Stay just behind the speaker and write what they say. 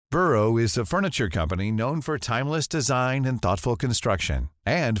Burrow is a furniture company known for timeless design and thoughtful construction,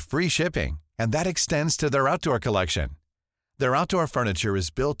 and free shipping, and that extends to their outdoor collection. Their outdoor furniture is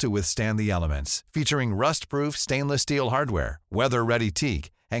built to withstand the elements, featuring rust-proof stainless steel hardware, weather-ready teak,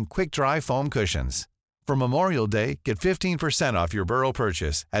 and quick-dry foam cushions. For Memorial Day, get 15% off your Burrow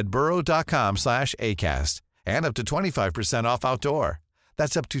purchase at burrow.com/acast, and up to 25% off outdoor.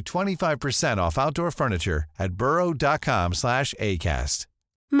 That's up to 25% off outdoor furniture at burrow.com/acast.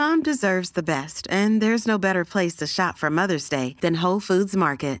 Mom deserves the best, and there's no better place to shop for Mother's Day than Whole Foods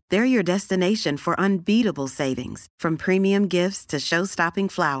Market. They're your destination for unbeatable savings, from premium gifts to show-stopping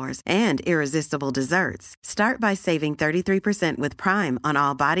flowers and irresistible desserts. Start by saving 33% with Prime on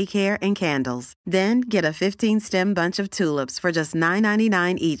all body care and candles. Then get a 15-stem bunch of tulips for just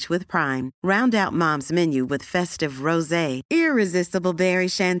 $9.99 each with Prime. Round out Mom's menu with festive rosé, irresistible berry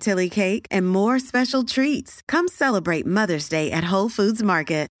chantilly cake, and more special treats. Come celebrate Mother's Day at Whole Foods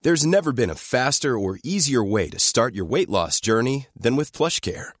Market. There's never been a faster or easier way to start your weight loss journey than with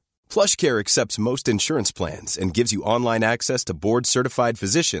PlushCare. PlushCare accepts most insurance plans and gives you online access to board-certified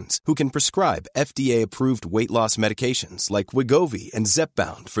physicians who can prescribe FDA-approved weight loss medications like Wegovy and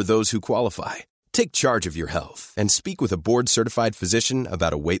Zepbound for those who qualify. Take charge of your health and speak with a board-certified physician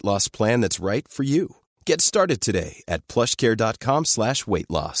about a weight loss plan that's right for you. Get started today at plushcare.com/weight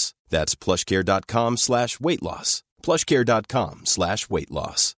loss. That's plushcare.com/weight loss. plushcare.com/weight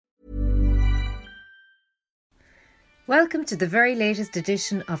loss. Welcome to the very latest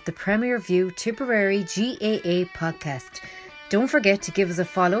edition of the Premier View Tipperary GAA podcast. Don't forget to give us a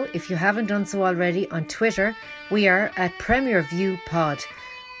follow if you haven't done so already on Twitter. We are at Premier View Pod.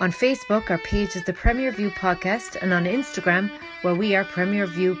 On Facebook, our page is the Premier View Podcast, and on Instagram, where we are Premier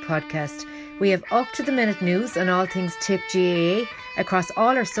View Podcast. We have up-to-the-minute news on all things Tip GAA across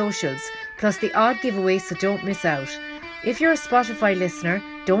all our socials, plus the odd giveaway, so don't miss out. If you're a Spotify listener,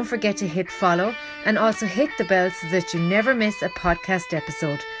 don't forget to hit follow and also hit the bell so that you never miss a podcast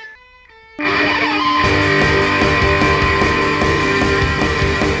episode.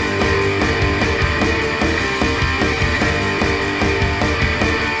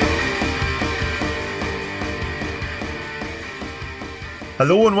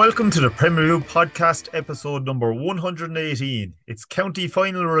 Hello and welcome to the Premier View podcast episode number 118. It's county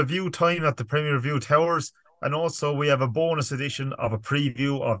final review time at the Premier View Towers, and also we have a bonus edition of a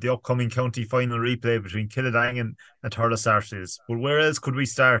preview of the upcoming county final replay between Kiladangan and Sars. But where else could we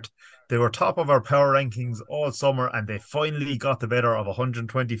start? They were top of our power rankings all summer, and they finally got the better of a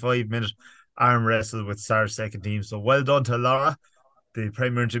 125-minute arm wrestle with Sars' second team. So well done to Lorrha, the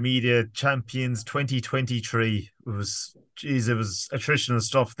Premier Intermediate Champions 2023. It was attritional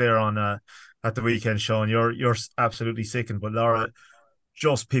stuff there on at the weekend, Sean. You're absolutely sickened, but Lorrha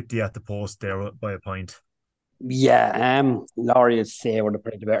just pipped you at the post there by a point. Yeah, Lorrha is were the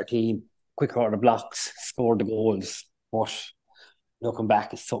better team. Quick out of the blocks, scored the goals, but looking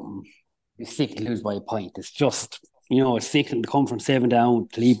back, it's something. It's sick to lose by a point. It's just, it's sick to come from 7 down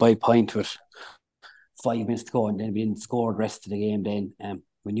to lead by a point with 5 minutes to go, and then we didn't score the rest of the game. Then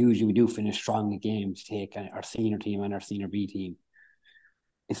when usually we do finish strong in games, take our senior team and our senior B team.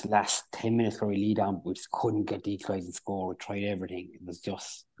 It's the last 10 minutes where we lead on, but we just couldn't get the equalising score. We tried everything. It was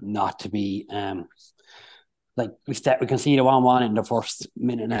just not to be. We conceded 1-1 in the first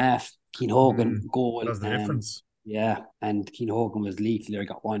minute and a half. Keane Hogan goal. That's the difference. Yeah, and Keane Hogan was lethal. He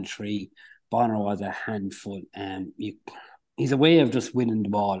got 1-3. Bonner was a handful. He's a way of just winning the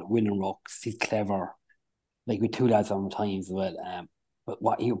ball, winning rucks. He's clever. Like with 2 lads on times as well. But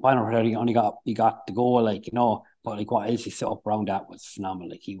Bonner only got the goal, but what else he set up around that was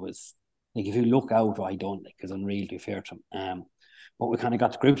phenomenal. He was if you look out what he done, it was unreal, to be fair to him. But we kind of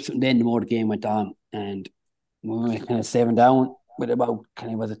got to grips, and then the more the game went on, and when we were kind of 7 down with about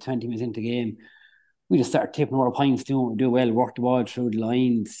 20 minutes into the game, we just started tipping our points, do well, work the ball through the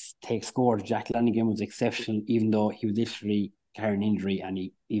lines, take scores. Jack Lanigan was exceptional, even though he was literally carrying injury, and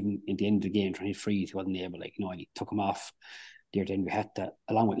he, even at the end of the game, trying to freeze, he wasn't able, and he took him off. There, then we had to,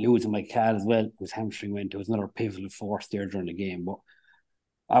 along with losing Mike Cal as well, his hamstring went. There was another pivotal force there during the game, but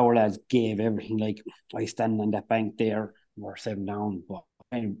our lads gave everything. I stand on that bank there, we're 7 down, but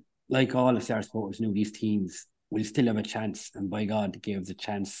like all the Star supporters knew, these teams will still have a chance, and by God, they gave us a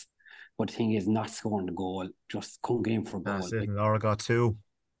chance. But the thing is, not scoring the goal, just couldn't get in for a goal. That's it, and Lorrha got 2.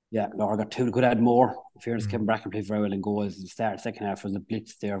 Yeah, Lorrha got 2. They could add more. In fairness, Kevin Bracken played very well in goals. At the start, second half was a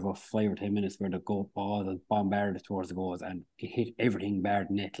blitz there of 5 or 10 minutes where the ball was bombarded towards the goals, and it hit everything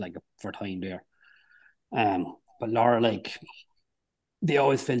barred net for time there. But Lorrha, they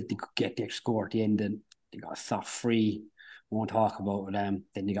always felt they could get the extra score at the end, and they got a soft free. Won't talk about them.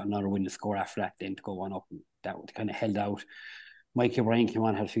 Then they got another win to score after that, then to go on up, and that kind of held out. Mikey Ryan came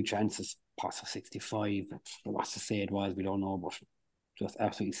on, had a few chances, possible 65. What's to say it was, we don't know, but just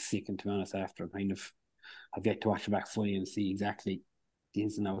absolutely sick. And to be honest, after kind of, I've yet to watch it back fully and see exactly the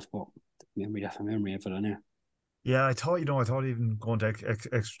ins and outs, but that's a memory of it on there. Yeah, I thought even going to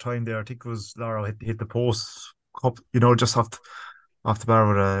extra time there, I think it was Lorrha hit the post cup, just off the bar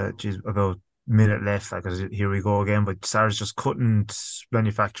with about a minute left. Like, here we go again. But Sars just couldn't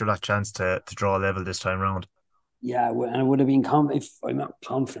manufacture that chance to draw a level this time round. Yeah, and I would have been if I'm not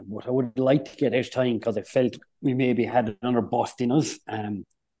confident, but I would have liked to get extra time because I felt we maybe had another bust in us.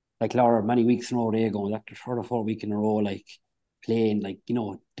 Like Lorrha, many weeks in a row, they going like the third or fourth week in a row, like playing, like,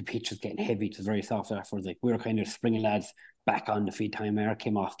 the pitch was getting heavy. It was very soft afterwards. Like, we were kind of springing lads back on the feed time. Air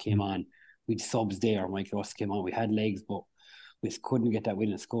came on. We'd subs there. Michael Ross came on. We had legs, but we just couldn't get that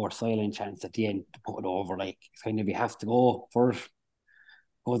winning score. Silent chance at the end to put it over. Like, it's kind of, you have to go for it.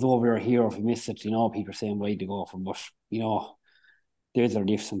 Goes over your hero if you miss it. People are saying why to go for, but there's their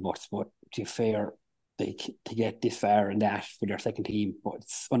ifs and buts. But to be fair, like, to get this far and that for their second team, but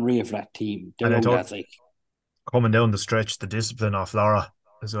it's unreal for that team. They're And I young thought lads, like, coming down the stretch, the discipline off Lorrha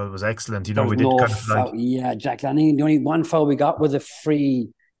as well was excellent. there's We did no kind of like, foul. Yeah, Jack Lanning, the only one foul we got was a free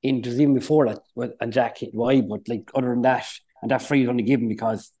in, just even before that, and Jack hit wide. But like, other than that, and that free was only given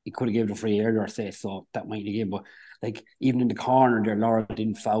because he could have given the free earlier, say, so that might have given. But like, even in the corner there, Lorrha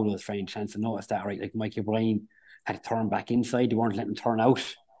didn't foul us for any chance. I noticed that, right? Like, Mikey Bryan had to turn back inside. They weren't letting him turn out.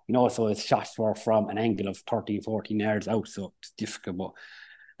 So his shots were from an angle of 13, 14 yards out. So it's difficult. But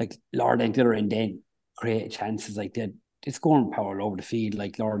like, Lorrha then the other end then create chances like that. It's scoring power all over the field,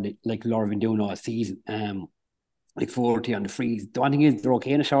 like Lorrha been doing all season. Like 40 on the frees. The one thing is, they're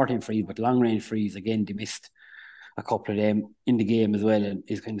okay in a short range freeze, but long range freeze, again, they missed a couple of them in the game as well, and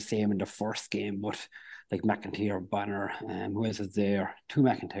is kind of same in the first game. But like McIntyre, Banner, who else is there? Two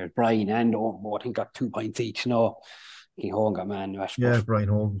McIntyres, Brian and Owen, I think got 2 points each. King Hogan got man rush. yeah, Brian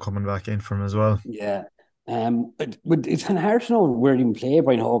Hogan coming back in from as well. Yeah. But it's kind of hard to know where they play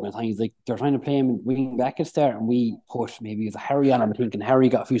Brian Hogan at times. Like, they're trying to play him wing back at start, and we put maybe it was a Harry on him, I think, and Harry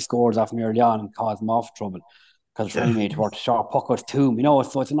got a few scores off him early on and caused him off trouble because trying to make towards short puck was to him.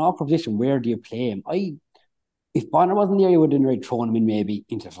 So it's an awkward position. Where do you play him? If Bonner wasn't there, you would have thrown him in maybe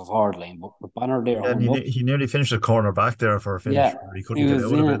into the forward line. But with Bonner there, And he nearly finished a corner back there for a finish. yeah, He he couldn't get was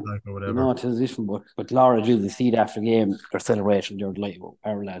out in of a, it, like, or whatever. transition. But Lorrha, do the seed after game, their celebration, they were like,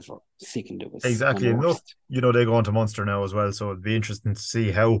 our lads were sick, and it was Exactly. And look, they go on to Munster now as well, so it'd be interesting to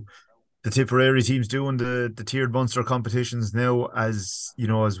see how the Tipperary teams doing the tiered Munster competitions now, as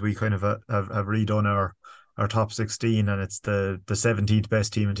as we kind of have redone our top 16, and it's the 17th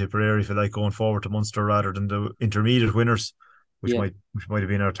best team in Tipperary, if you like, going forward to Munster rather than the intermediate winners, which Yeah. might have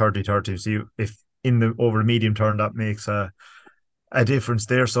been our 33rd team. See if in the over the medium term that makes a difference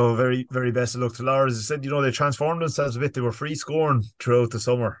there. So very, very best of luck to Lorrha. As I said, they transformed themselves a bit. They were free scoring throughout the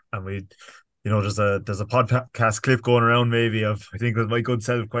summer, and there's a podcast clip going around maybe of, I think, it was my good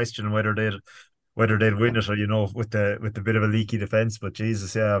self questioning whether they'd win it, or with the bit of a leaky defense. But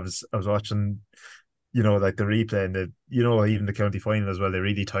Jesus, yeah, I was watching, like the replay, and even the county final as well. They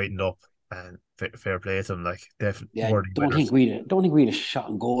really tightened up, and fair play to them. Like, definitely. Yeah, I don't think we'd have shot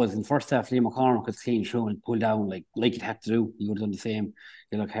and goals in the first half. Liam McCormick could clean through and pull down like it had to do. He would have done the same.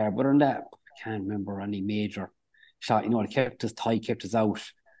 You look hard, but on that, I can't remember any major shot. It kept us tight, kept us out.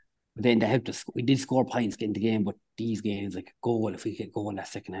 But then they helped us. We did score points getting the game, but these games, like, goal, if we get goal in that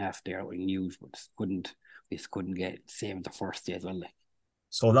second half, there we huge, but we just couldn't get same as the first day as well. Like.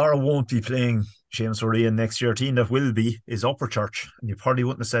 So Lorrha won't be playing Seamus O'Rian next year. Team that will be is Upperchurch. And you probably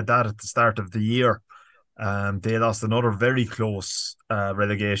wouldn't have said that at the start of the year. They lost another very close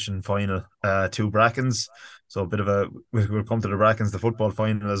relegation final to Brackens. So a bit of we'll come to the Brackens, the football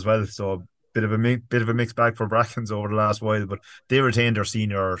final as well. So a bit of a mixed bag for Brackens over the last while, but they retained their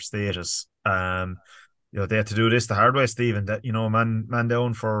senior status. They had to do this the hard way, Stephen. That man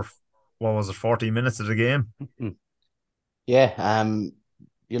down for, what was it, 14 minutes of the game. Yeah,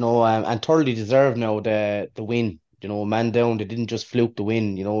 and thoroughly deserved now the win. Man down, they didn't just fluke the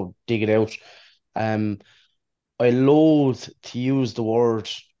win, dig it out. I loathe to use the word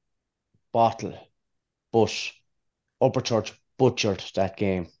bottle, but Upperchurch butchered that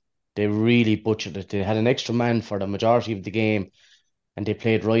game. They really butchered it. They had an extra man for the majority of the game, and they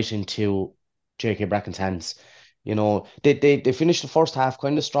played right into J.K. Bracken's hands. They finished the first half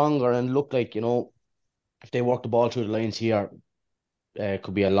kind of stronger and looked like, if they work the ball through the lines here, it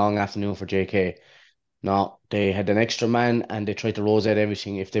could be a long afternoon for JK. No, they had an extra man and they tried to rosette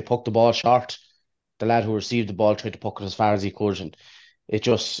everything. If they pucked the ball short, the lad who received the ball tried to puck it as far as he could, and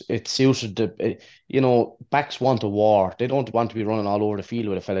it suited backs want a war. They don't want to be running all over the field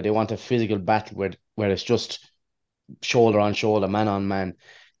with a fella. They want a physical battle where it's just shoulder on shoulder, man on man,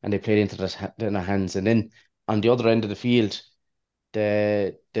 and they played into their hands. And then on the other end of the field,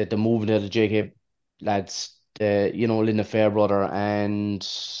 the movement of the JK lads, Linda Fairbrother and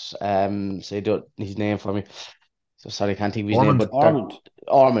his name for me. So sorry, I can't think of his name, Ormond. but Ormond.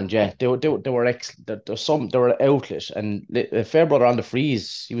 Ormond, yeah, they were excellent. They were outlet, and Fairbrother on the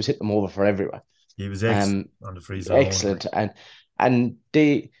freeze, he was hitting them over for everywhere. He was excellent on the freeze alone. Excellent, and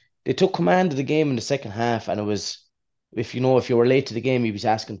they took command of the game in the second half, and it was, if you were late to the game, you was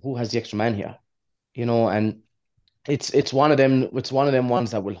asking who has the extra man here, and it's one of them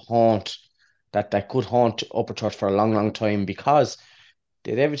ones that will haunt, that could haunt Upper Church for a long, long time, because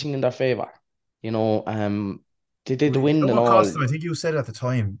they had everything in their favor, they did the You know wind and what all. cost them? I think you said at the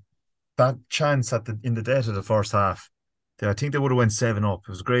time that chance in the death of the first half. I think they would have went 7-up. It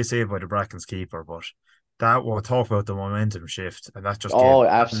was a great save by the Bracken's keeper, but that we'll talk about the momentum shift, and that just gave Oh, the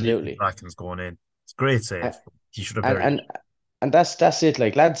absolutely. Bracken's going in. It's a great And save. He should have and buried it. and, and that's it.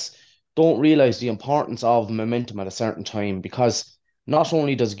 Like, lads don't realize the importance of momentum at a certain time, because not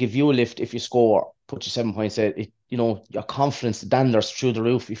only does it give you a lift if you score, put you 7 points out, your confidence danders through the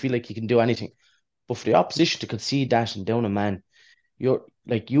roof. You feel like you can do anything. But for the opposition to concede that and down a man, you're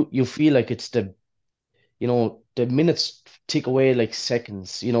like you feel like it's the minutes tick away like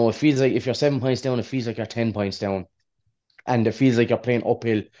seconds. It feels like if you're 7 points down, it feels like you're 10 points down, and it feels like you're playing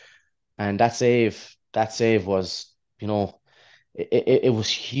uphill. And that save was, it was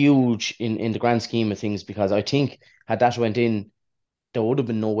huge in the grand scheme of things, because I think had that went in, there would have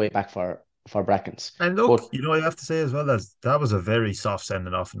been no way back for Brackens. And look, But I have to say as well, as that was a very soft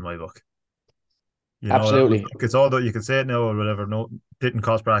sending off in my book. That was, absolutely, look, it's all that you can say it now or whatever. No, didn't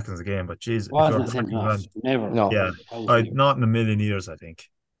cost Brackens a game, but geez, if you're a Wasn't a sent Brackens off. man, Never. no. yeah, not in a million years, I think.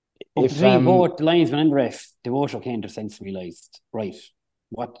 But If between both the linesman and the ref, they both kind of sense realised, right,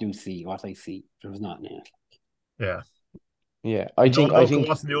 what do you see, what I see. There was not in it. Yeah. yeah, I No, think I look, it think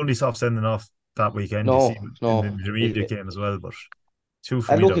wasn't the only soft sending off that weekend. You see no, in no. the intermediate game as well, but two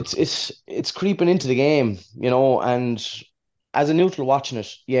from And look, either. it's creeping into the game, and as a neutral watching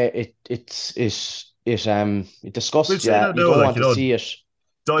it, yeah, it We'll disgusts say you. that You now, don't like, want to see it,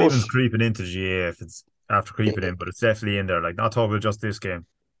 but Diving's creeping into GA if it's after creeping in, but it's definitely in there. Like, not talking about just this game,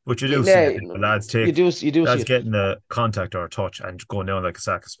 but you do see yeah, it. The lads you do see lads it. getting a contact or a touch and going down like a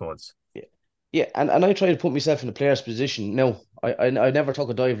sack of spuds. Yeah, yeah, and I try to put myself in the player's position. No, I never took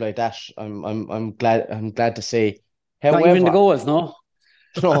a dive like that. I'm glad to say. Got you in the However, goals, no?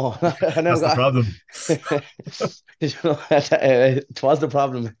 no, I never That's the got. problem. It was the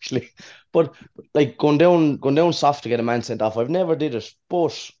problem, actually. But like, going down soft to get a man sent off, I've never did it.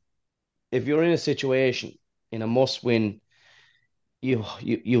 But if you're in a situation in a must win,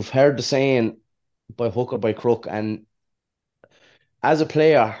 you've heard the saying, by hook or by crook. And as a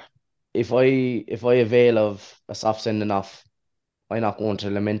player, if I avail of a soft sending off, I'm not going to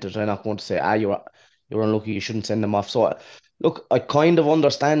lament it. I'm not going to say, you're unlucky, you shouldn't send them off. So look, I kind of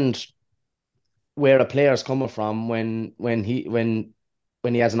understand where a player's coming from when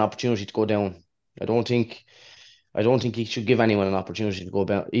he has an opportunity to go down. I don't think I don't think he should give anyone an opportunity to go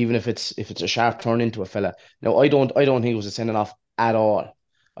down, even if it's a sharp turn into a fella. Now, I don't think it was a sending off at all.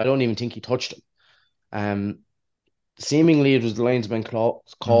 I don't even think he touched him. Um, Seemingly it was the linesman Mm.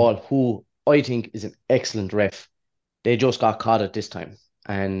 call, who I think is an excellent ref. They just got caught at this time,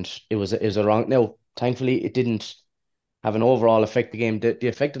 and it was a wrong. Now, thankfully, it didn't have an overall effect the game. The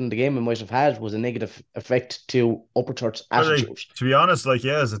effect on the game it might have had was a negative effect to Upper Church's But like, attitude. to be honest, like,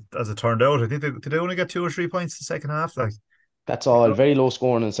 yeah, as it turned out, I think did they only get 2 or 3 points the second half? That's You all. know, Very low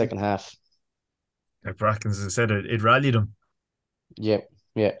scoring in the second half. like Brackens, as I said, it rallied them. Yeah,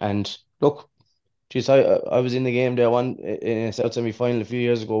 yeah. And look, geez, I was in the game there one in a South semi final a few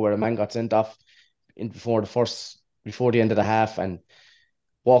years ago, where a man got sent off before the end of the half, and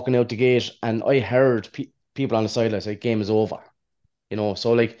walking out the gate, and I heard people on the sideline say, "Game is over."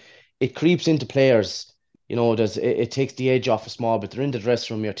 So like, it creeps into players. It takes the edge off a small bit. They're in the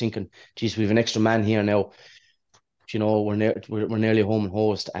dressing room. You're thinking, "Geez, we have an extra man here now." We're nearly home and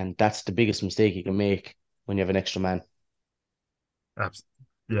host, and that's the biggest mistake you can make when you have an extra man. Abs-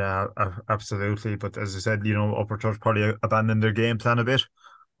 yeah, absolutely. But as I said, Upper Church probably abandoned their game plan a bit,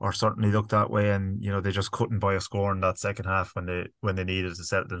 or certainly looked that way, and they just couldn't buy a score in that second half when they needed to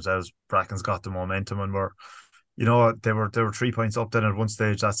set themselves. Brackens got the momentum and they were 3 points up then at one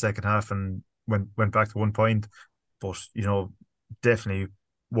stage that second half and went back to 1 point. But definitely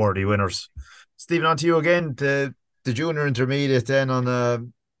worthy winners. Stephen, on to you again. The junior intermediate then on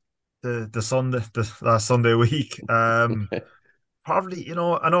the Sunday, the last Sunday week. Probably, an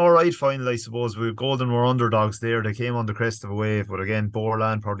all right final, I suppose. Golden were underdogs there. They came on the crest of a wave, but again,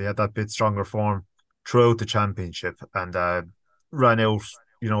 Borland probably had that bit stronger form. throughout the championship and ran out,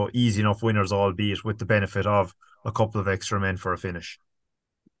 easy enough winners, albeit with the benefit of a couple of extra men for a finish.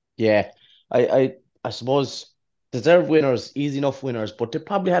 Yeah, I, I, I suppose deserved winners, easy enough winners, but they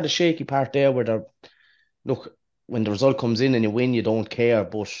probably had a shaky part there where they're look when the result comes in and you win, you don't care,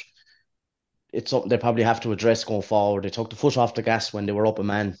 but it's something they probably have to address going forward. They took the foot off the gas when they were up a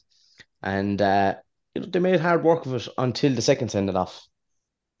man, and they made hard work of it until the second sending off.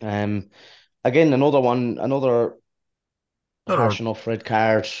 Um, again, another Another harsh enough red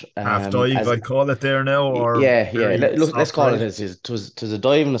card. half dive, As I'd call it there now, or yeah. very Look, let's soft call it red. as is. It was a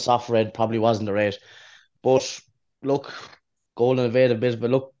dive and a soft red. Probably wasn't a red, but look, Golden evaded a bit,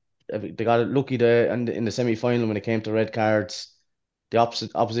 but look, they got lucky there and in the semi final when it came to red cards. The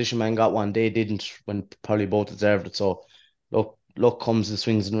opposition man got one. They didn't when probably both deserved it. So look, luck comes and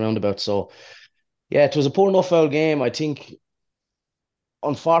swings and roundabouts. So yeah, it was a poor enough foul game. I think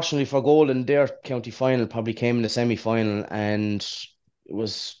unfortunately for Golden, their county final probably came in the semi final, and it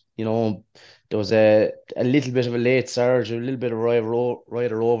was there was a little bit of a late surge, a little bit of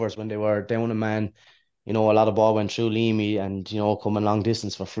Ryder Rovers when they were down a man. A lot of ball went through Leamy and coming long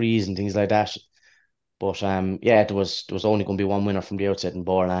distance for frees and things like that. But yeah, there was only going to be one winner from the outset in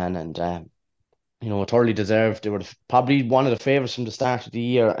Borland, and thoroughly deserved. They were probably one of the favourites from the start of the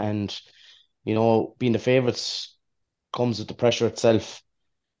year, and being the favourites comes with the pressure itself.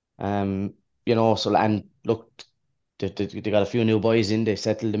 So and look, they got a few new boys in, they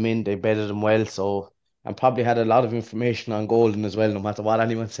settled them in, they bedded them well, so and probably had a lot of information on Golden as well, no matter what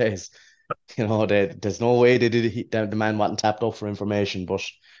anyone says. There's no way they did it. The man wasn't tapped up for information, but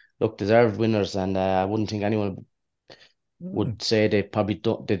look, deserved winners, and I wouldn't think anyone Mm. would say they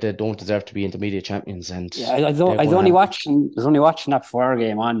don't deserve to be intermediate champions, and Yeah, I they're was going to only have. watching. I was only watching that before our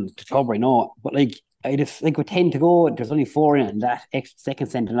game on the club right now. But like, I just like with 10 to go, there's only four in, and that extra second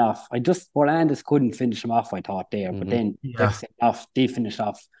sending off. I just Orlandis couldn't finish him off. I thought there, but Mhm. then Yeah, second sending off, they finished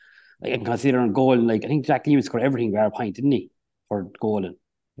off. Like, and considering goal, like I think Jack Lehman scored everything by a point, didn't he, for Golden?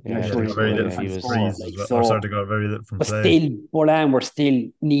 I'm not Yeah, I yeah, they sure think he got so. very scored little anything Yeah, from he from was. score. frees as Like well. Or sorry, so, they got very little from but play. still, Orland were still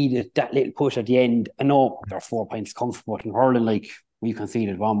needed that little push at the end. I know they're 4 points comfortable in hurling. Like we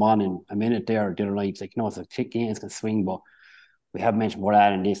conceded 1-1 in a minute there the other night. Like it's a chick games can swing, but we have mentioned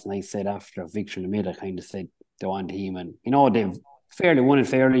Moran in this, and I said after a victory in the mid, I kind of said they want him, and they've fairly won it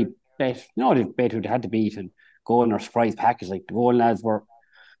fairly. Bet they've bet who they had to beat, and go in their surprise package. Like the Golden lads were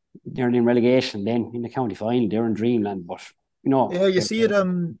they're in relegation, then in the county final, they're in dreamland, but Yeah, you see it.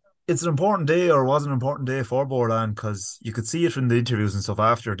 they're It's an important day, or was an important day for Borland, because you could see it from the interviews and stuff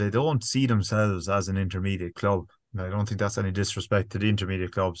after. They don't see themselves as an intermediate club. And I don't think that's any disrespect to the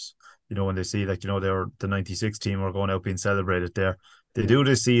intermediate clubs. When they see they're the '96 team are going out being celebrated there, they yeah. do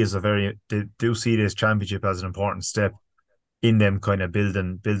this see as they do see this championship as an important step in them kind of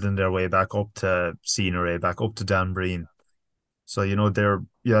building their way back up to senior A, back up to Dan Breen. So they're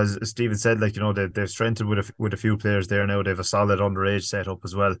as Stephen said, they've strengthened with a few players there now. They have a solid underage setup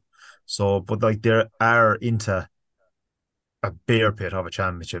as well. So, but like they are into a bear pit of a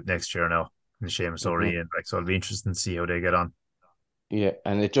championship next year now in the Seamus Mhm. O'Ree, so it'll be interesting to see how they get on. Yeah,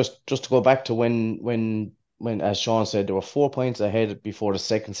 and it just to go back to when as Sean said, there were 4 points ahead before the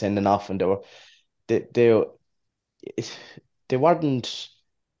second sending off, and they it- they weren't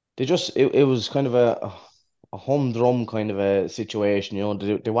it was kind of a humdrum kind of a situation,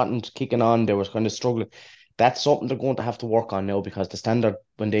 they weren't kicking on, they were kind of struggling. That's something they're going to have to work on now because the standard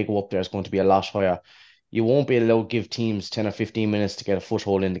when they go up there is going to be a lot higher. You won't be allowed to give teams 10 or 15 minutes to get a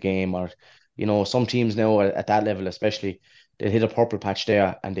foothold in the game, or some teams now at that level especially, they'll hit a purple patch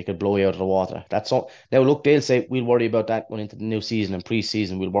there and they could blow you out of the water. That's all. Now look, they'll say we'll worry about that going into the new season and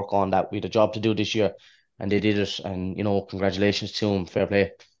pre-season, we'll work on that. We had a job to do this year, and they did it, and congratulations to them, fair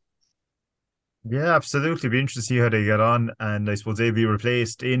play. Yeah, absolutely. Be interested to see how they get on, and I suppose they'll be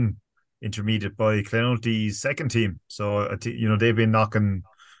replaced in intermediate by Clounty's second team. So they've been knocking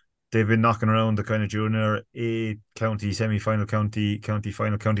around the kind of junior A county semi-final, county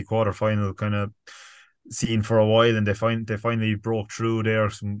final, county quarter final kind of scene for a while, and they finally broke through there.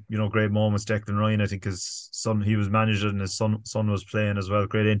 Some great moments. Declan Ryan, I think his son, he was manager, and his son was playing as well.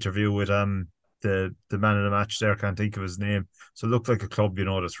 Great interview with the man of the match there. Can't think of his name. So it looked like a club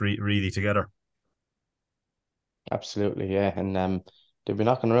that's really together. Absolutely, yeah. And they've been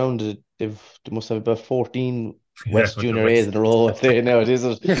knocking around. They must have about 14 Yeah, West with the Junior A's West. in a row there now. It is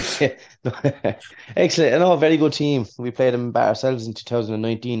it. Excellent. I know a very good team. We played them by ourselves in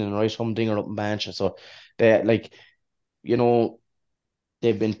 2019 and right humdinger up in Bancha. So they you know,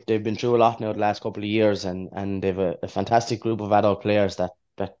 they've been through a lot now the last couple of years, and they've a fantastic group of adult players that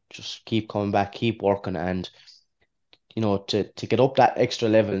just keep coming back, keep working, and to get up that extra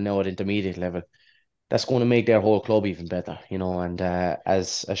level now at intermediate level. that's going to make their whole club even better, you know. And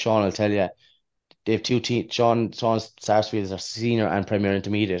as Sean will tell you, they have two teams. Sean's Sarsfield is a senior and Premier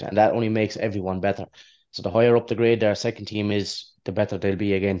Intermediate, and that only makes everyone better. So the higher up the grade their second team is, the better they'll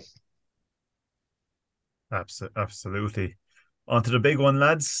be again. Absolutely. On to the big one,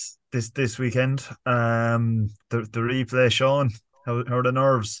 lads. This weekend. The replay, Sean. How are the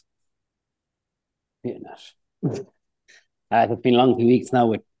nerves? Getting it. It's been a long 2 weeks now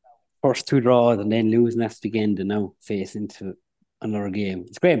with first two draws and then losing next weekend and now face into another game.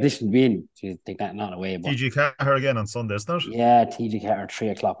 It's a great position to be in to take that not away. But TG Carr again on Sunday, isn't it? yeah, TG Carr 3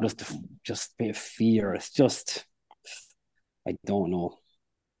 o'clock. Just a bit of fear. It's just, I don't know.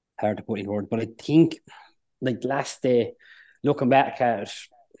 Hard to put in words, but I think like last day, looking back at it,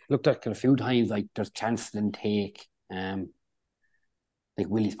 looked like a few times like there's chances didn't take. Like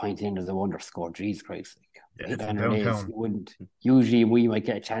Willie's point in, there's a wonder score. Jesus Christ! Like, Yeah, hit from on our days, downtown. you wouldn't. Usually, we might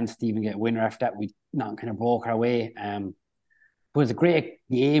get a chance to even get a winner after that. We not kind of broke our way. It was a great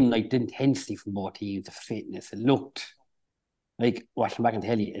game. Like the intensity from both teams, the fitness. It looked like watching back and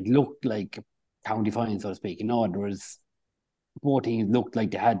tell you, it looked like county final, so to speak. You know, there was both teams looked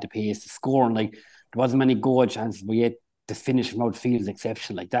like they had the pace, the scoring. Like there wasn't many goal chances, but yet the finish from out the field is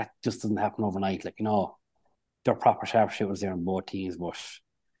exceptional. Like that just doesn't happen overnight. Like, you know, they're proper sharpshooters there on both teams. But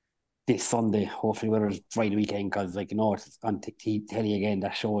this Sunday, hopefully, whether it's Friday weekend, because like, you know, it's on telly again.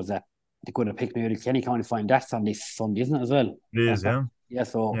 That shows that they could have picked me out of Kenny County Fine. That's on this Sunday, isn't it, as well? It is, yeah. Yeah,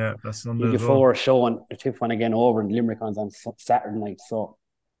 so Yeah, that's Sunday as well. before showing the tip one again over and Limerick on Saturday night. So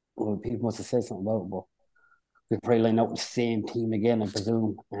well, people must have said something about it, but we'll probably line out the same team again, I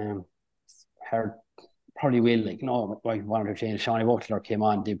presume. Hard probably will, like, no, like one or two changes. Shawnee Butler came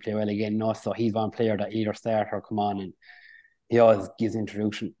on, did play well again, no, so he's one player that either start or come on, and he always gives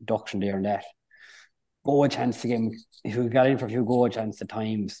introduction there and that. Goal chance again, if we got in for a few goal chances at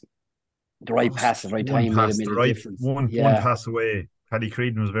times, the right pass at the right time made a difference. One pass away. Paddy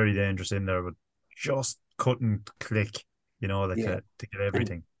Creedon was very dangerous in there, but just couldn't click, you know, like to get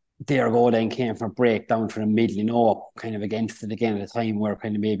everything. And their goal then came from a break down to the middle, you know, kind of against it again at the time where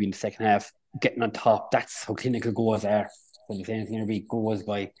kind of maybe in the second half getting on top. That's how clinical goals are. So if anything will be goals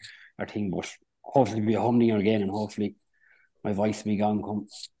by our team, but hopefully it'll be a humbling again, and hopefully my voice will be gone come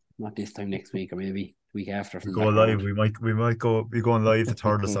not this time next week or maybe week after. We go live. We might be going live to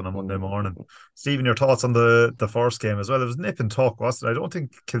Thurles on a Monday morning. Stephen, your thoughts on the first game as well? It was nip and tuck, wasn't it? I don't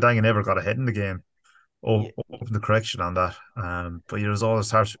think Kiladangan ever got ahead in the game. Open the correction on that. But it was always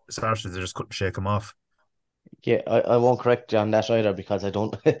harsh. They just couldn't shake him off. Yeah, I won't correct you on that either because I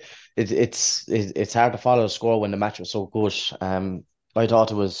don't. It's hard to follow the score when the match was so good. I thought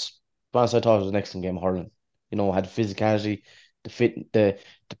it was. Honestly, I thought it was an excellent game of hurling. You know, had physicality, the fit, the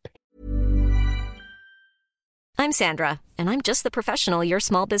I'm Sandra, and I'm just the professional your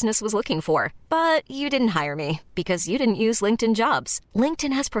small business was looking for. But you didn't hire me because you didn't use LinkedIn Jobs.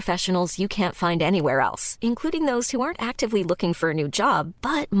 LinkedIn has professionals you can't find anywhere else, including those who aren't actively looking for a new job,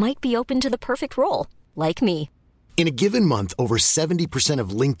 but might be open to the perfect role, like me. In a given month, over 70% of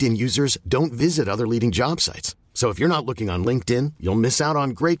LinkedIn users don't visit other leading job sites. So if you're not looking on LinkedIn, you'll miss out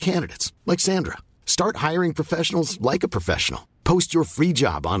on great candidates like Sandra. Start hiring professionals like a professional. Post your free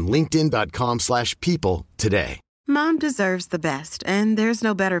job on linkedin.com/people today. Mom deserves the best, and there's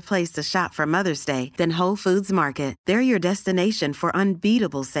no better place to shop for Mother's Day than Whole Foods Market. They're your destination for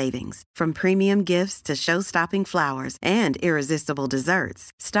unbeatable savings, from premium gifts to show-stopping flowers and irresistible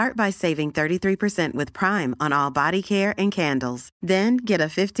desserts. Start by saving 33% with Prime on all body care and candles. Then get a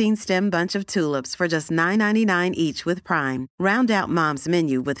 15-stem bunch of tulips for just $9.99 each with Prime. Round out Mom's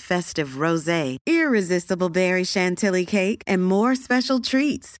menu with festive rosé, irresistible berry chantilly cake, and more special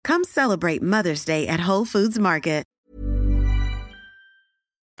treats. Come celebrate Mother's Day at Whole Foods Market.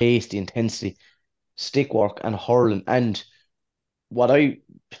 pace, the intensity, stick work, and hurling. And what I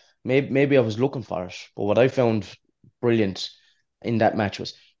maybe I was looking for it, but what I found brilliant in that match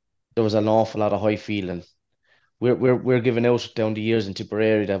was there was an awful lot of high fielding. We're giving out down the years in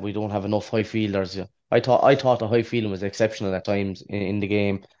Tipperary that we don't have enough high fielders. Yeah. I thought the high fielding was exceptional at times in the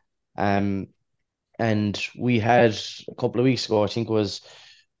game. And we had a couple of weeks ago, I think was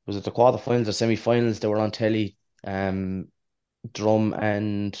it the quarterfinals or semi-finals, they were on telly, Drum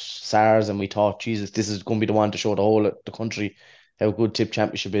and Sars, and we thought, Jesus, this is going to be the one to show the whole of the country how good Tip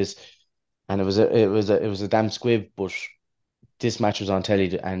Championship is. And it was a damn squib, but this match was on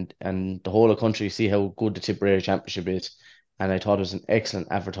telly, and the whole of the country see how good the Tipperary Championship is. And I thought it was an excellent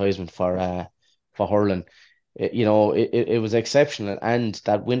advertisement for hurling. It was exceptional, and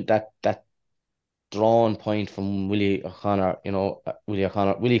that drawn point from Willie Connors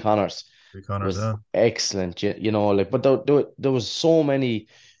was excellent. But there was so many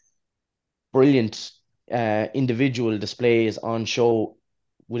brilliant individual displays on show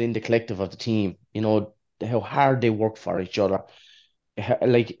within the collective of the team. You know, how hard they work for each other.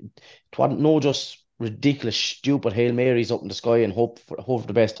 Like, it wasn't no just ridiculous, stupid Hail Marys up in the sky and hope for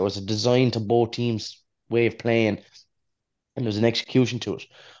the best. There was a design to both teams' way of playing, and there's an execution to it.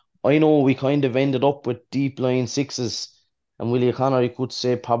 I know we kind of ended up with deep line sixes, and Willie O'Connor, you could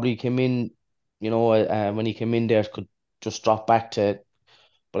say, probably came in, when he came in there, could just drop back to,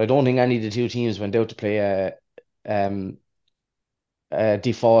 but I don't think any of the two teams went out to play um, a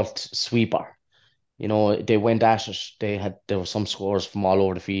default sweeper. You know, they went at it. There were some scores from all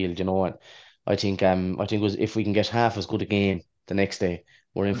over the field, and I think it was, if we can get half as good a game the next day,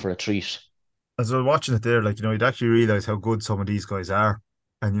 we're in for a treat. As I was watching it there, like, you'd actually realize how good some of these guys are.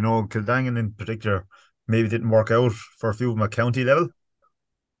 And, Kildangan in particular maybe didn't work out for a few of them at county level.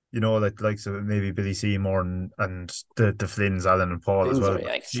 Like so maybe Billy Seymour and the Flynns, Alan and Paul as Twins well. are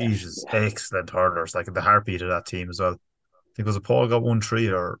But extra. Jesus, Yeah. excellent hurlers, like the heartbeat of that team as well. I think, was it Paul got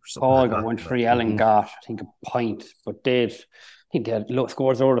 1-3 or something Paul like got that? 1-3, Alan Mhm. got, I think, a point, but I think they had low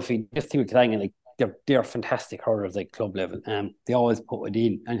scores over the field. Just think with Kiladangan, like, they're fantastic hurlers, like, club level. They always put it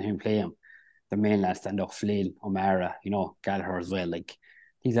in anytime play them. The main lads stand up, Flynn, O'Mara, Gallagher as well. Like,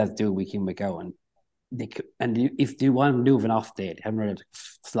 these lads do week in, week out. And if they want moving off there, they haven't really to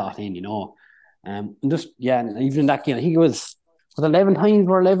slot in. And even in that game, I think it was 11 times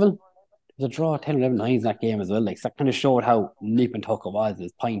we're level. It was a draw 10 11 times in that game as well. Like, so that kind of showed how nip and tuck it was.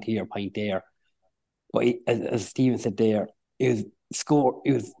 There's point here, point there. But as Stephen said there, it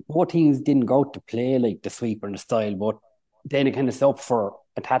was both teams didn't go out to play like the sweeper and the style, but then it kind of set up for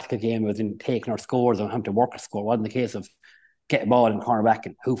a tactical game. It was in taking our scores and having to work a score. It wasn't the case of get a ball and corner back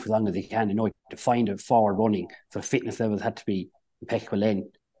and hoof as long as he can, to find a forward running. So the fitness levels had to be impeccable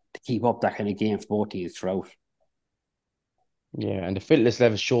then to keep up that kind of game for both teams throughout. Yeah, and the fitness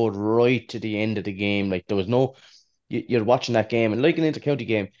level showed right to the end of the game. Like, there was no, you're watching that game, and like an inter-county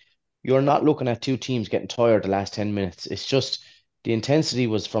game, you're not looking at two teams getting tired the last 10 minutes. It's just the intensity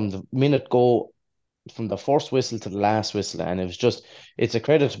was from the minute go, from the first whistle to the last whistle, and it's a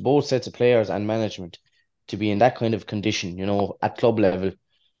credit to both sets of players and management to be in that kind of condition, at club level.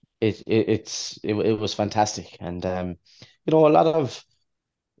 It was fantastic, and a lot of,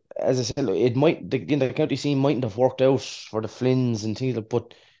 as I said, the county scene mightn't have worked out for the Flynns and things,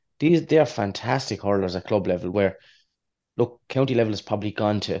 but they're fantastic hurlers at club level. Where, look, county level has probably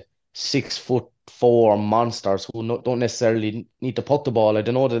gone to 6'4" monsters who don't necessarily need to puck the ball. I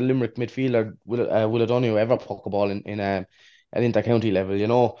don't know the Limerick midfielder will O'Donoghue ever puck a ball in at inter-county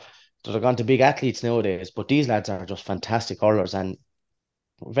level. So they're gone to big athletes nowadays, but these lads are just fantastic hurlers, and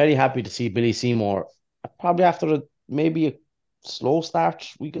very happy to see Billy Seymour, probably after maybe a slow start,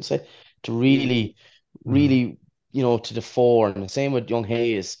 we could say, to really, Mm. really, to the fore. And the same with young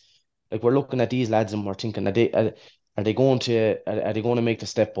Hayes. Like, we're looking at these lads and we're thinking, are they going to make the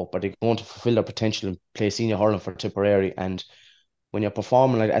step up? Are they going to fulfill their potential and play senior hurling for Tipperary? And when you're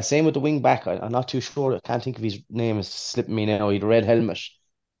performing like that, same with the wing back, I'm not too sure. I can't think of his name, is slipping me now. He had a red helmet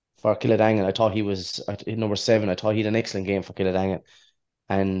for Kiladangan. I thought he was at number 7. I thought he had an excellent game for Kiladangan.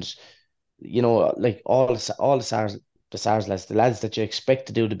 And like all the SARS lads, the lads that you expect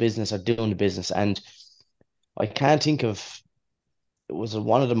to do the business are doing the business. And I can't think of, it was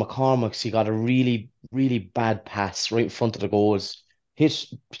one of the McCormicks. He got a really, really bad pass right in front of the goals, hit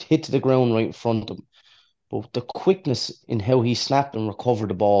hit to the ground right in front of him. But the quickness in how he snapped and recovered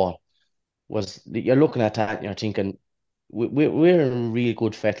the ball was, you're looking at that and you're thinking, we're in really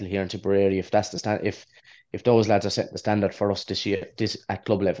good fettle here in Tipperary if that's the stand if those lads are setting the standard for us this year, this at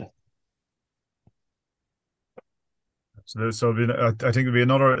club level. So I think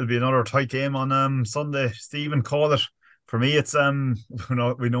it'll be another tight game on Sunday. Stephen, call it. For me, it's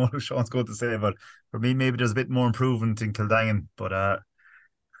we know what Sean's going to say, but for me, maybe there's a bit more improvement in Kildangan, but I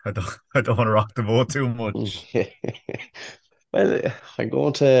don't I don't want to rock the boat too much. Well, I'm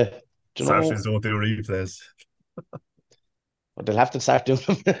going to, you Saturdays know, don't do replays. but they'll have to start doing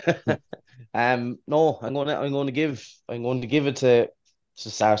them. No, I'm going to give it to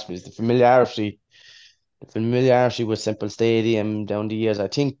Sarsfields. The familiarity with Simple Stadium down the years. I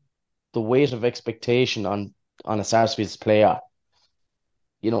think the weight of expectation on a Sarsfields player,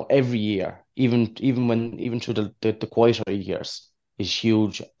 every year, even through the quieter years, is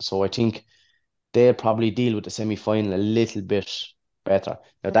huge. So I think they'll probably deal with the semi-final a little bit better.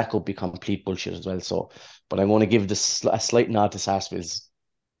 Now, that could be complete bullshit as well. So, but I'm going to give a slight nod to Sarsfields.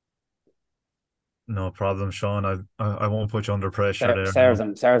 No problem, Sean. I won't put you under pressure there Stars now.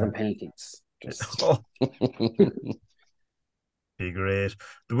 and stars and penalties. Just Oh, be great.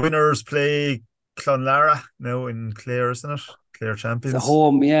 The winners play Clonlara now in Clare, isn't it? clear It's a champions.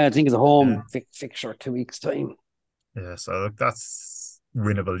 home, I think it's a home fixture 2 weeks' time. Yeah, so look, that's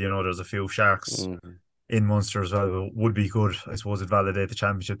winnable. There's a few Sharks in Munster as well. Would be good. I suppose it validate the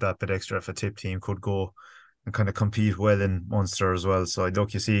championship that bit extra if a tip team could go and kind of compete well in Munster as well. So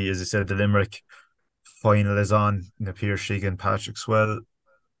look, you see, as I said, the Limerick final is on in the Pierce and Patrick's Well.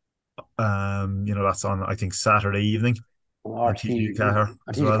 That's on I think Saturday evening on TG Cahir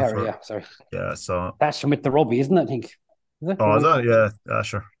as well. Sorry. Yeah, so that's with the rugby, isn't it? I think. Is it? Oh, is that? Yeah,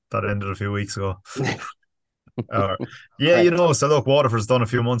 sure. That ended a few weeks ago. Right. So look, Waterford's done a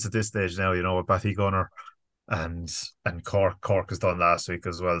few months at this stage now, with Bathy Gunner and Cork has done last week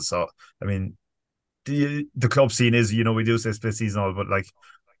as well. So I mean, the club scene is, we do say split seasonal, but like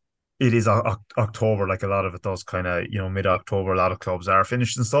it is October, like a lot of it does kind of, mid-October, a lot of clubs are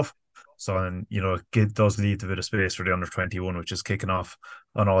finished and stuff. So, and, it does leave a bit of space for the under-21, which is kicking off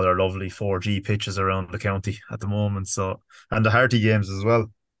on all their lovely 4G pitches around the county at the moment. So, and the Harty games as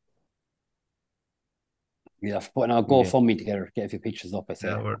well. Yeah, putting our GoFundMe together, get a few pictures up, I say.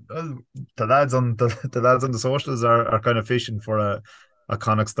 Yeah, the lads on the socials are kind of fishing for a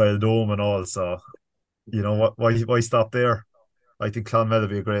Connacht style dome and all. So, why stop there? I think Clonmel would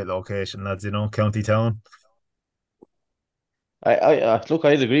be a great location, lads. County town. I look,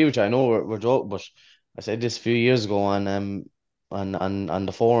 I'd agree with you. I know we're joking, but I said this a few years ago on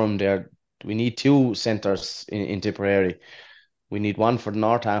the forum there. We need two centres in Tipperary. We need one for the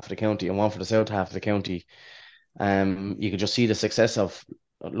north half of the county and one for the south half of the county. You could just see the success of.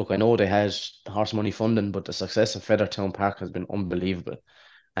 Look, I know they had horse money funding, but the success of Feathertown Park has been unbelievable,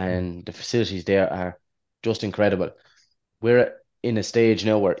 and the facilities there are just incredible. We're in a stage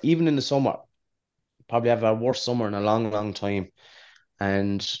now where even in the summer, probably have our worst summer in a long, long time,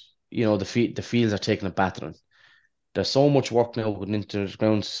 and the fields are taking a battering. There's so much work now putting into the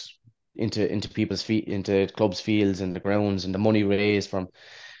grounds, into people's feet, into clubs' fields and the grounds, and the money raised from.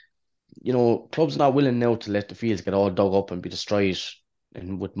 Clubs not willing now to let the fields get all dug up and be destroyed,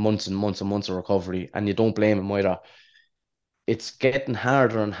 and with months and months and months of recovery. And you don't blame them either. It's getting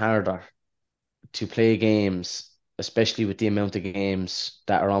harder and harder to play games, especially with the amount of games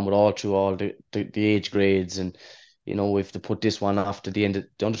that are on with all through all the age grades. And if they put this one off to the end of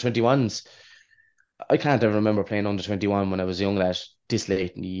the under-21s, I can't ever remember playing under-21 when I was a young lad this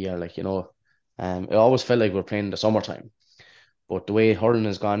late in the year. It always felt like we were playing in the summertime. But the way hurling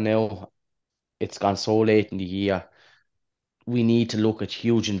has gone now, it's gone so late in the year. We need to look at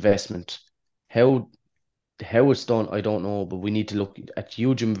huge investment. How it's done, I don't know, but we need to look at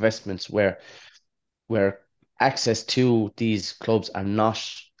huge investments where access to these clubs are not,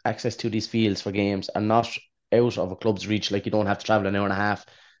 access to these fields for games are not out of a club's reach. Like, you don't have to travel an hour and a half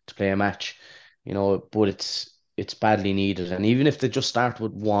to play a match, but it's badly needed. And even if they just start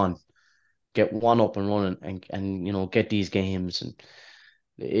with one, get one up and running and get these games, and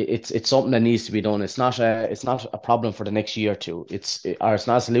it's something that needs to be done. It's not a problem for the next year or two. It's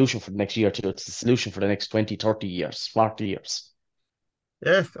not a solution for the next year or two. It's a solution for the next 20, 30 years, 40 years.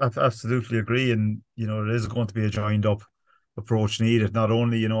 Yeah, I absolutely agree. And, it is going to be a joined up approach needed. Not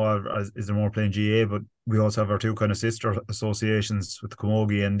only, is there more playing GA, but we also have our two kind of sister associations with the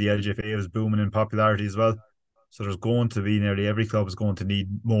Camogie, and the LGFA is booming in popularity as well. So there's going to be, nearly every club is going to need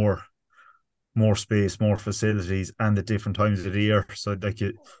more space, more facilities, and at different times of the year. So like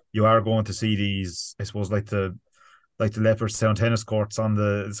you are going to see these, I suppose, like the Leopardstown tennis courts on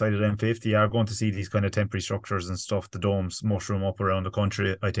the side of the M50, you are going to see these kind of temporary structures and stuff, the domes mushroom up around the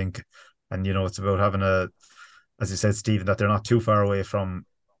country, I think. And it's about having as you said, Stephen, that they're not too far away from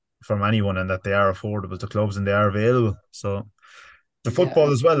anyone, and that they are affordable to clubs and they are available. So the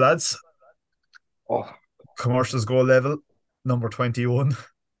football as well, lads. Commercials go level, number 21.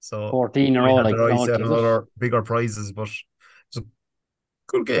 So 14 or all, like other bigger prizes, but it's a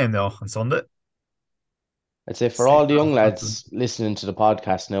good game though on Sunday. I'd say for all the young lads listening to the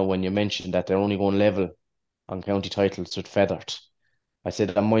podcast now, when you mentioned that they're only going level on county titles with Feathered, I said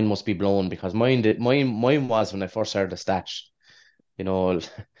that mine must be blown, because mine was when I first heard the stats.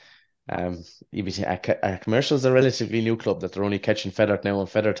 Commercial's a relatively new club that they're only catching Feathered now, and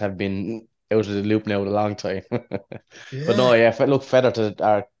Feathered have been out of the loop now a long time. But no, look, Feathered,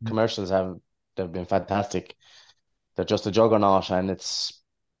 our commercials they've been fantastic. They're just a juggernaut, and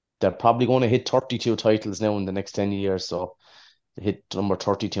they're probably going to hit 32 titles now in the next 10 years. So they hit number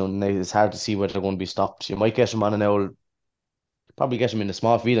 32, and it's hard to see where they're going to be stopped. You might get them on an owl, probably get them in a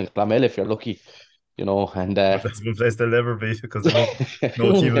small field in Clonmel if you're lucky, and that's a good place they'll ever be, because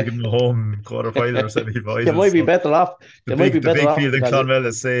no team will give them a home quarter-final or semi-final. They might be better off. The big field in Clonmel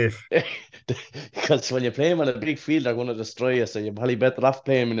is safe. Because when you play them on a big field, they're going to destroy you. So you're probably better off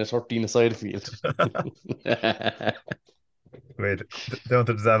playing them in a 13-a-side field. Wait, down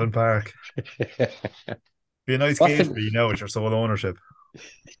to the Zavin Park. Be a nice What's gate for the you now with your sole ownership.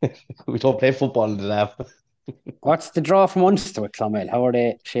 We don't play football in the lab. what's the draw from Munster with Clonmel? How are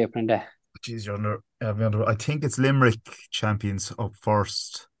they shaping there? Jeez, I think it's Limerick champions up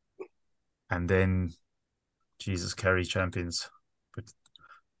first, and then Jesus Kerry champions. But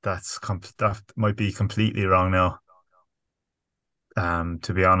that might be completely wrong now.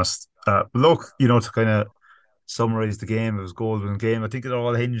 To be honest, look, to kind of summarize the game, it was a golden game. I think it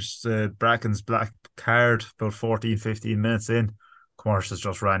all hinged Bracken's black card about 14, 15 minutes in. Commercials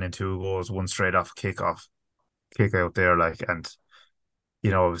just ran in two goals, one straight off kick out there, like, and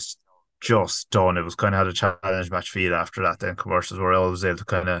it was just done. It was kind of had a challenge match feel after that. Then Commercials were always able to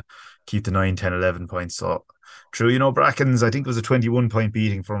kind of keep the 9, 10, 11 points. So true, Bracken's, I think it was a 21-point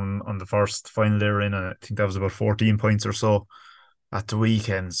beating from on the first final they were in, and I think that was about 14 points or so at the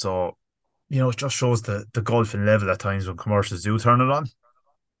weekend. So, it just shows the golfing level at times when Commercials do turn it on,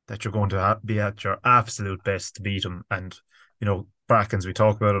 that you're going to be at your absolute best to beat them. And, Brackens, we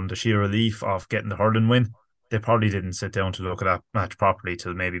talk about them, the sheer relief of getting the hurling win. They probably didn't sit down to look at that match properly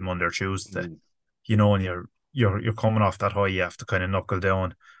till maybe Monday or Tuesday. And you're coming off that high, you have to kind of knuckle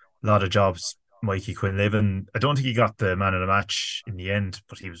down. A lot of jobs. Mikey Quinlivan, I don't think he got the man of the match in the end,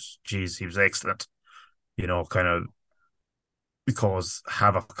 but he was excellent. Kind of because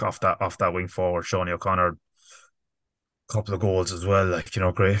havoc off that wing forward. Seanie O'Connor, couple of goals as well. Like,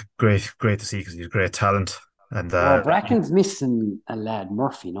 great to see because he's great talent. And Oh, Bracken's missing a lad,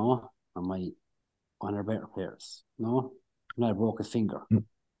 Murphy, no? Or one of our better players, no? Lad broke his finger.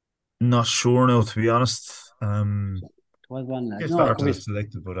 Not sure now, to be honest. Was one lad. He No, it started could be. as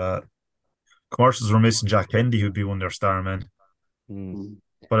selected, but Commercials were missing Jack Kennedy, who'd be one of their star men. Mm.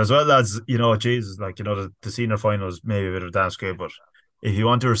 But as well, lads, Jesus, like, the senior final is maybe a bit of a damn scale, but if you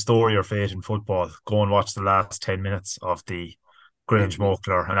want to restore your faith in football, go and watch the last 10 minutes of the Grange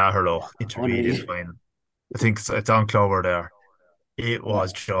Mokler and Aherlow intermediate Unreal. final. I think it's on Clover there. It Yeah.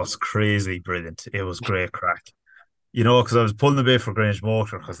 was just crazy brilliant. It was great crack. Because I was pulling a bit for Grange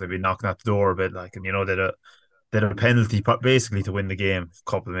Mokler because they've been knocking at the door a bit, like, and they had a penalty basically to win the game. A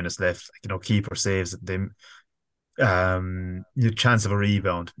couple of minutes left, like, keeper saves it. They your chance of a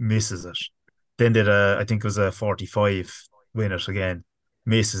rebound, misses it. Then I think it was a 45, win it again,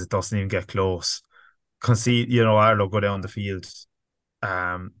 misses it, doesn't even get close. Concede, Arlo go down the field.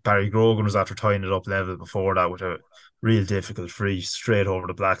 Barry Grogan was after tying it up level before that with a real difficult free straight over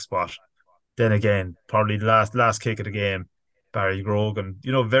the black spot. Then again, probably the last kick of the game, Barry Grogan,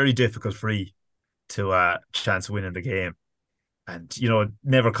 very difficult free to chance of winning the game. And,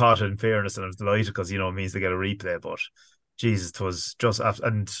 never caught it in fairness, and I was delighted because, it means they get a replay. But Jesus, it was just,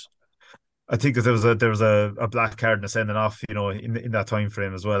 and I think that there was a black card and a sending off, in that time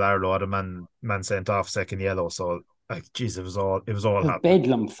frame as well. Arlo had a man sent off, second yellow. So, like, geez, it was all It was happening.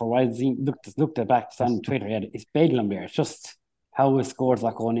 bedlam for a while. Looked at back on Twitter. Yeah, it's bedlam there. It's just how his scores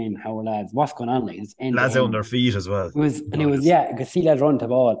are going in, how lads, what's going on? Like, it's end to Lads out on end. their feet as well. Yeah, you could see lads run the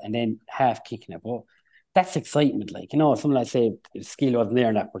ball and then half kicking it. But that's excitement. Like, some lads say the skill wasn't there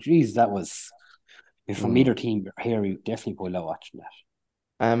and that, but geez, that was if from either team here, you definitely go out watching that.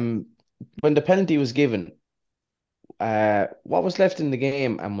 When the penalty was given, what was left in the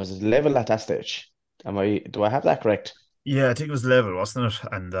game and was it level at that stage? Do I have that correct? Yeah, I think it was level, wasn't it?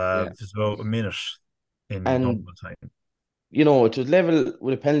 And Yeah. it was about a minute in And normal time. it was level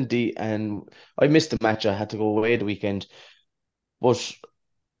with a penalty, and I missed the match. I had to go away the weekend, but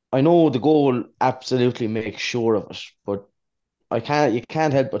I know the goal absolutely makes sure of it. But you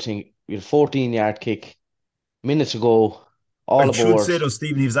can't help but think you had a 14-yard kick, minutes ago, all I should aboard. say though,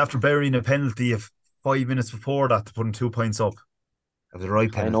 Stephen, he was after burying a penalty of 5 minutes before that to put him 2 points up. That was the right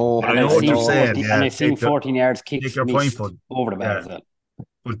I penalty. know, But I And know I've what seen you're saying. 40, and Yeah, I've seen 14 yards take kicks your point, missed but over the bar yeah, as well.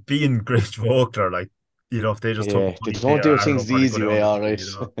 but being Grange Walker, like, if they just took yeah, a they money don't there, do Arlo things the probably go easy down way, the all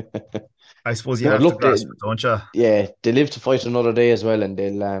field. right. I suppose you But have to look, grasp it, don't you? they live to fight another day as well, and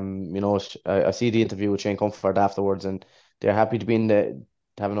they'll I see the interview with Shane Comfort afterwards, and they're happy to be to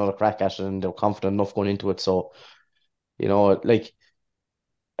have another crack at it, and they're confident enough going into it. So, like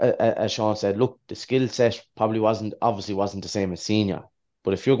as Sean said, look, the skill set obviously wasn't the same as senior,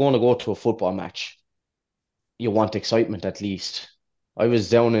 but if you're going to go to a football match, you want excitement at least. I was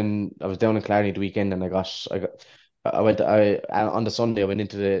down in Clarny the weekend, and on the Sunday I went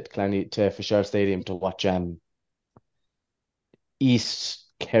into the Clarny to Fisher Stadium to watch East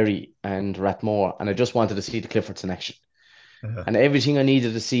Kerry and Rathmore, and I just wanted to see the Cliffords in action. Yeah. And everything I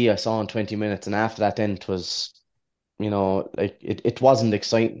needed to see, I saw in 20 minutes. And after that, then it was, like it wasn't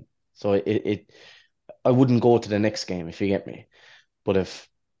exciting. So I wouldn't go to the next game, if you get me. But if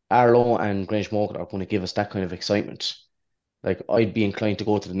Arlo and Grange Morgan are going to give us that kind of excitement, like I'd be inclined to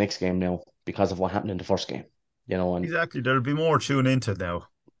go to the next game now because of what happened in the first game, and Exactly. There'll be more tune into it now,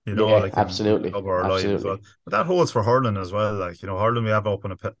 yeah, like in the absolutely, club or live as well. absolutely. But that holds for hurling as well. Like, hurling we have up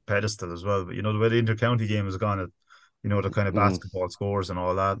on a pedestal as well. But, the way the inter-county game has gone, the kind of Mm, basketball scores and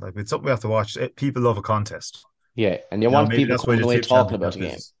all that. Like, it's something we have to watch. People love a contest. yeah, and you want Maybe people that's why coming the away Tip talking about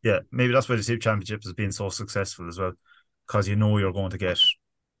Championship the game. maybe that's why the Tip Championship has been so successful as well. Because you're going to get,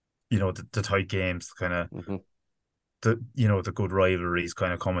 the tight games, kind of, Hmm. the good rivalries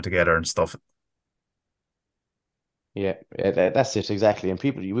kind of coming together and stuff. Yeah, yeah, that's it exactly. And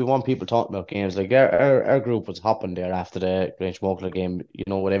we want people talking about games. Like our group was hopping there after the Grange Muckler game.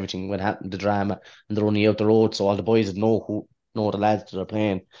 With everything what happened, the drama, and they're only out the road, so all the boys that know the lads that are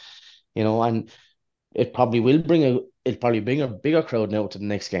playing. And it'll probably bring a bigger crowd now to the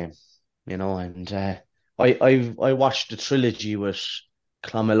next game. And I watched the trilogy with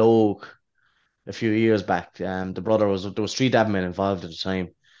Clonmel a few years back. There was three dad men involved at the time.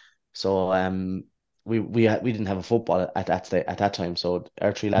 So we didn't have a football at that time. So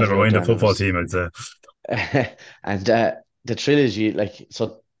our three lads Never were out mind there, the and it football was team, I'd say. and the trilogy, like,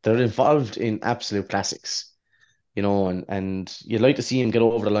 so they're involved in absolute classics. And you'd like to see him get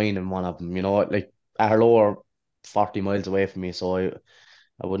over the line in one of them. Like Arlo are 40 miles away from me, so I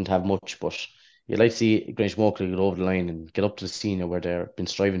wouldn't have much, but you'd like to see Grange Mokeley get over the line and get up to the senior where they've been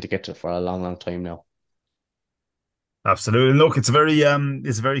striving to get to for a long, long time now. Absolutely. Look, it's a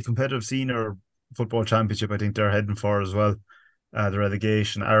very competitive senior football championship. I think they're heading for as well. The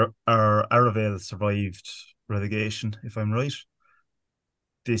relegation. Our Arravale survived relegation, if I'm right.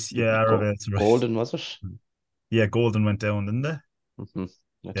 Arravale survived. Golden, was it? Yeah, Golden went down, didn't they? Hmm. I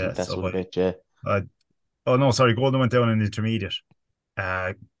Yeah. think that's So what it, yeah. oh no, sorry, Golden went down in intermediate.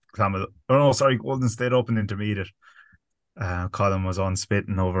 Clamel. Oh no, sorry, Golden stayed up in intermediate. Colin was on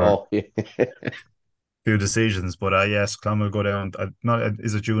spitting over a Oh, yeah. few decisions, but yes, Clamel go down. Not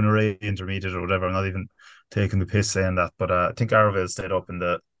is it junior A intermediate or whatever. I'm not even taking the piss saying that, but I think Arravale stayed up in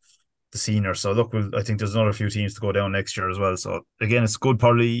the senior. So look, I think there's another few teams to go down next year as well. So again, it's good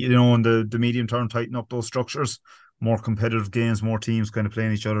probably in the medium term tighten up those structures, more competitive games, more teams kind of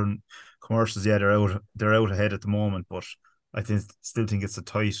playing each other. And commercials, yeah, they're out ahead at the moment, but I still think it's a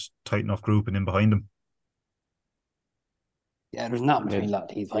tight enough group and in behind them. Yeah, there's not Yeah. between a lot of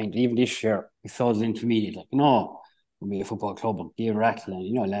teams behind it. Even this year, we saw the intermediate, like, no, we'll be a football club, and Dave Rattle,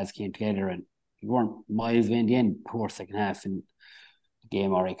 and, lads came together, and we weren't miles away in the end, poor second half, and the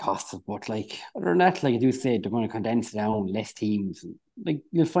game already cost us. But, like, other than that, like I do say, they're going to condense it down, less teams, and, like,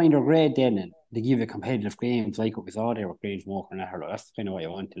 you'll find they're great then, and they give you competitive games, like what we saw there with Grange Walker and that. That's kind of what you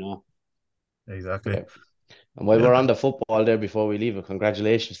want. Exactly. Yeah. And while Yeah, we're on the football there, before we leave it,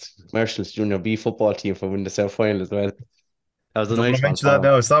 congratulations to the Commercials Junior B football team for winning the self final as well. That was I a don't want nice to one mention that for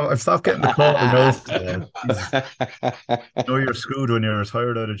now. I've stopped getting the call now. Jesus. them. You're screwed when you're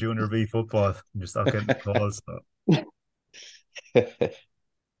retired out of junior B football. You stop getting the calls. So.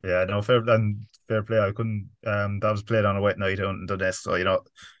 Yeah, no, fair play. I couldn't. That was played on a wet night out in Dundas, so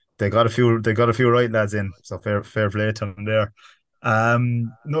they got a few right lads in. So fair play to them there.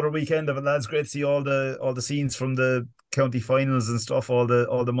 Another weekend of it, lads. Great to see all the scenes from the county finals and stuff. All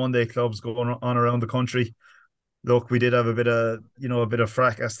the Monday clubs going on around the country. Look, we did have a bit of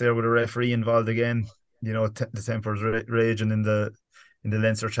fracas there with a referee involved again. The tempers raging in the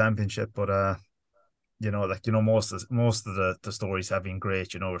Leinster Championship, but most of the stories have been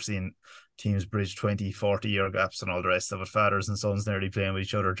great. We're seeing teams bridge 20, 40-year gaps and all the rest of it. Fathers and sons nearly playing with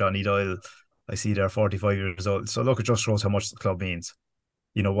each other. Johnny Doyle, I see they're 45 years old. So look, it just shows how much the club means.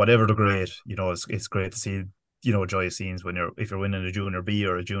 Whatever the grade, it's great to see, joyous scenes if you're winning a junior B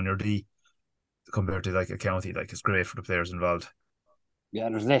or a junior D compared to like a county. Like, it's great for the players involved. Yeah,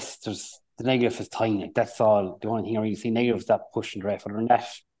 there's the negative is tiny. That's all. The only thing I really see negative is that pushing the ref. Other than that,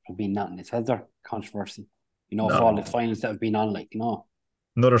 there's been nothing. It's had their controversy. For all the finals that have been on,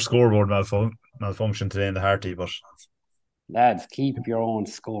 Another scoreboard malfunction today in the Harty, but lads, keep your own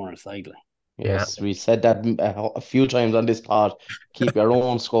score on the sideline. Yes, we said that a few times on this pod. Keep your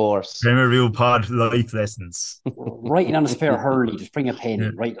own scores. Premier View pod life lessons. Writing on a spare hurley, just bring a pen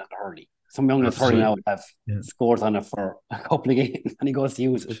and write on the hurley. Some young hurley now have scores on it for a couple of games, and he goes to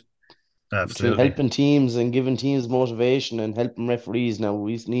use it. Absolutely. Between helping teams and giving teams motivation and helping referees, now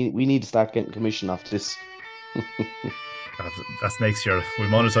we need to start getting commission off this. That's next year. We'll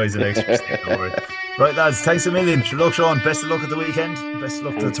monetize it next year. Right, lads, thanks a million. Sure luck, Sean. Best of luck at the weekend. Best of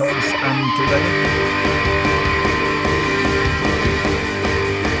luck to the Tours and Kiladangan.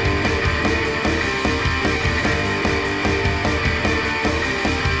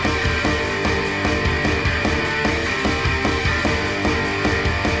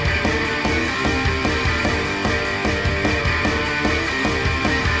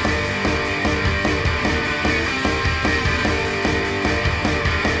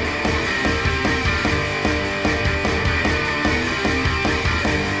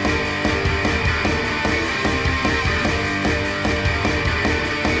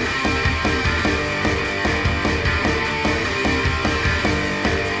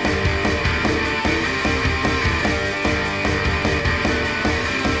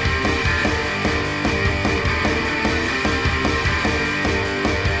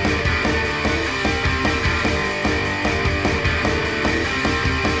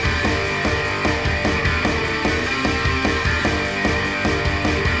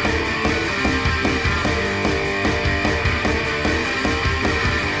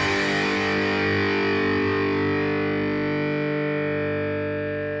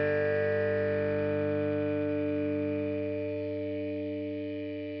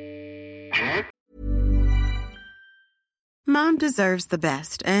 Mom deserves the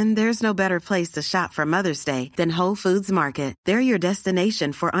best, and there's no better place to shop for Mother's Day than Whole Foods Market. They're your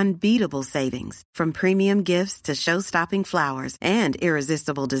destination for unbeatable savings, from premium gifts to show-stopping flowers and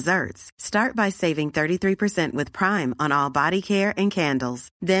irresistible desserts. Start by saving 33% with Prime on all body care and candles.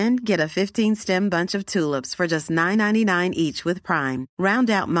 Then get a 15-stem bunch of tulips for just $9.99 each with Prime.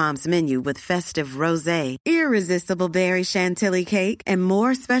 Round out Mom's menu with festive rosé, irresistible berry chantilly cake, and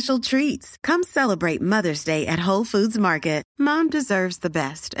more special treats. Come celebrate Mother's Day at Whole Foods Market. Mom deserves the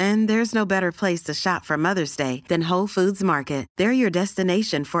best, and there's no better place to shop for Mother's Day than Whole Foods Market. They're your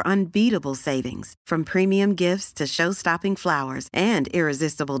destination for unbeatable savings, from premium gifts to show-stopping flowers and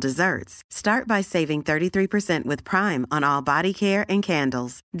irresistible desserts. Start by saving 33% with Prime on all body care and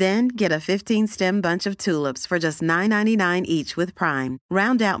candles. Then get a 15-stem bunch of tulips for just $9.99 each with Prime.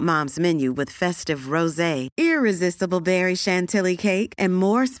 Round out Mom's menu with festive rosé, irresistible berry chantilly cake, and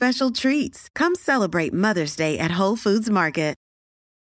more special treats. Come celebrate Mother's Day at Whole Foods Market.